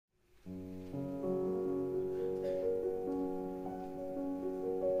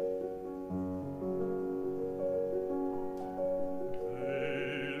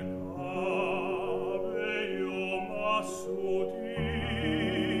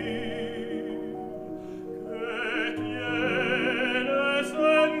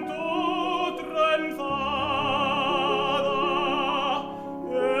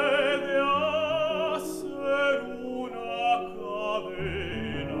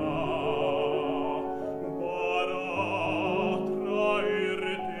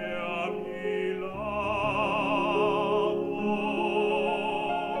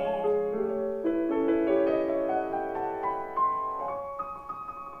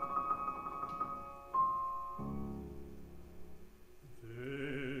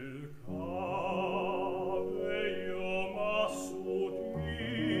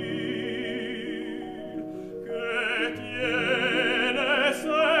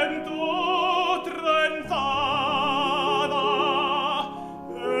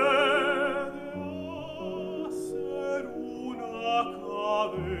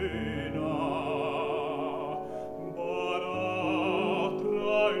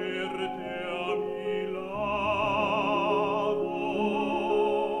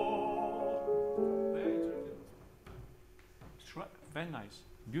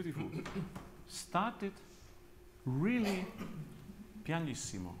beautiful. Start it really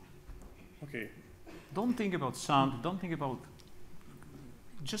pianissimo. Okay. Don't think about sound, don't think about,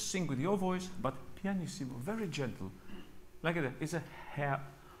 just sing with your voice, but pianissimo, very gentle. Like that, it's a hair,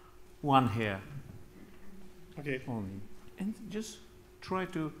 one hair. Okay. Only. And just try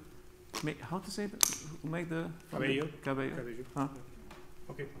to make, how to say it? Make the Cabello. Cabello. Cabello. Huh?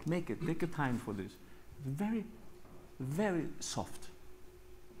 Okay. Make it, take a time for this. Very, very soft.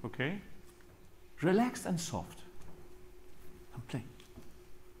 Okay? Relaxed and soft. And play.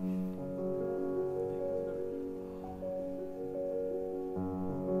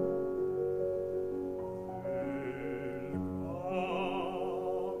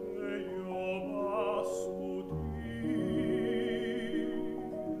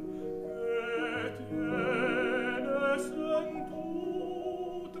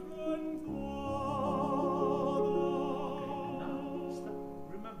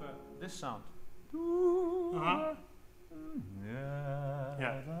 Sound. Uh-huh. Yeah.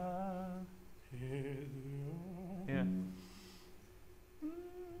 Yeah. Yeah.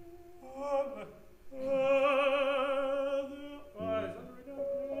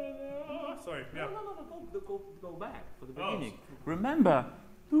 Sorry. Yeah. No, go back for the beginning. Remember,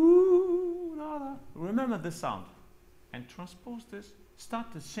 remember the sound, and transpose this.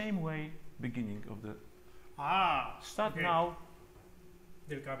 Start the same way. Beginning of the. Start okay. now.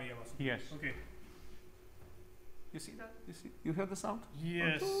 Del cabello. Yes. Okay. You see that? You see? You hear the sound?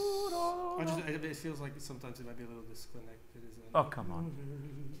 Yes. It feels like sometimes it might be a little disconnected. Oh, come on.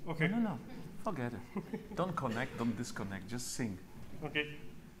 Okay. No. Forget it. Don't connect, don't disconnect. Just sing. Okay.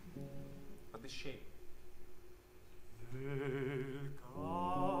 But this shape.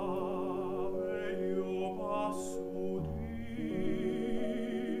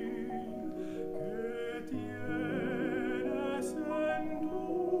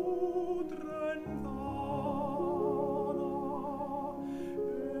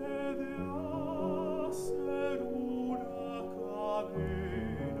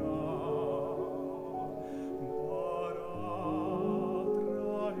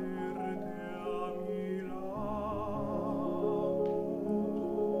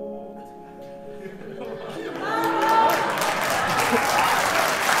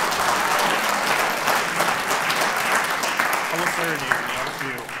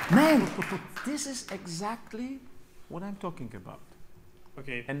 Man, this is exactly what I'm talking about.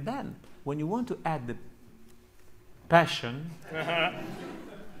 Okay. And then, when you want to add the passion,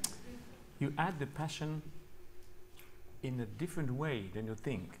 you add the passion in a different way than you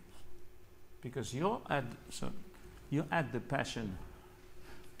think. Because you add the passion,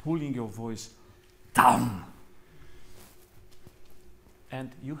 pulling your voice down.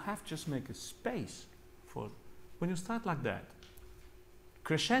 And you have just make a space for, when you start like that,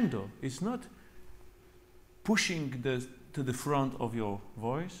 crescendo is not pushing to the front of your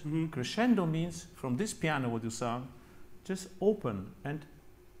voice. Mm-hmm. Crescendo means from this piano what you sound, just open and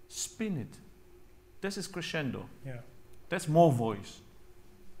spin it. This is crescendo. Yeah. That's more voice.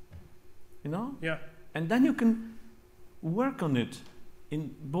 You know? Yeah. And then you can work on it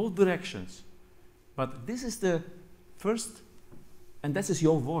in both directions. But this is the first, and this is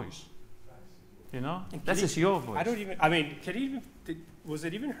your voice. You know? This is your voice. I mean, can it even, was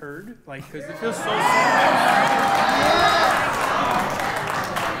it even heard? Like, because it feels so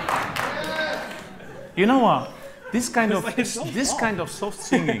You know what? This kind of so kind of soft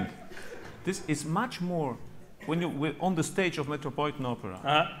singing, this is much more when you're on the stage of Metropolitan Opera.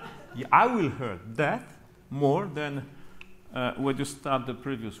 Yeah, I will hear that more than when you start the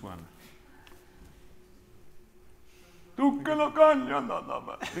previous one.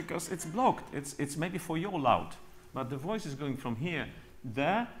 Because it's blocked. It's maybe for your loud, but the voice is going from here,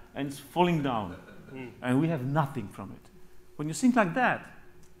 there, and it's falling down, and we have nothing from it. When you sing like that,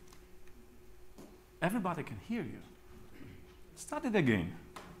 everybody can hear you. Start it again.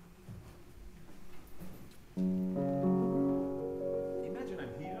 Imagine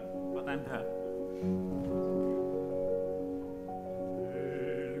I'm here, but I'm there.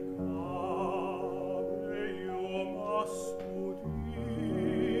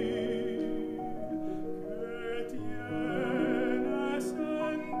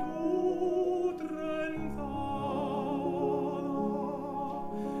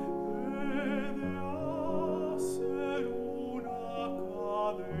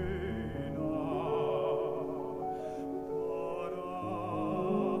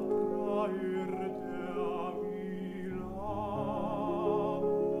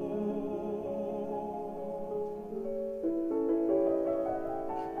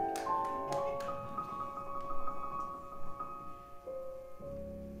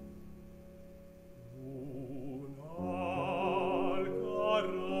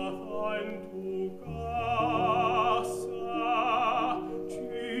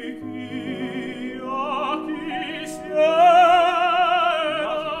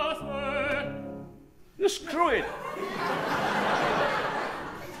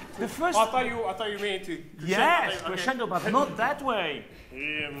 The first. Oh, I thought you meant to. Yes, Okay. crescendo, but not that way.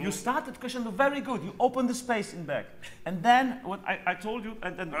 You started crescendo very good. You opened the space in back, and then what I told you,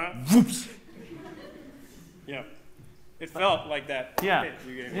 and then whoops. Yeah, it felt like that. Yeah. hit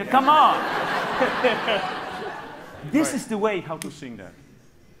you gave me. Yeah, come on. This is the way how to sing that.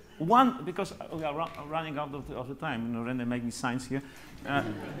 One, because we are running out of the time. You know, Renée make me signs here.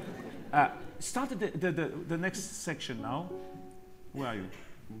 Started the next section now. Where are you?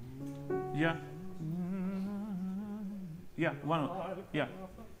 Yeah. Yeah, one. Yeah.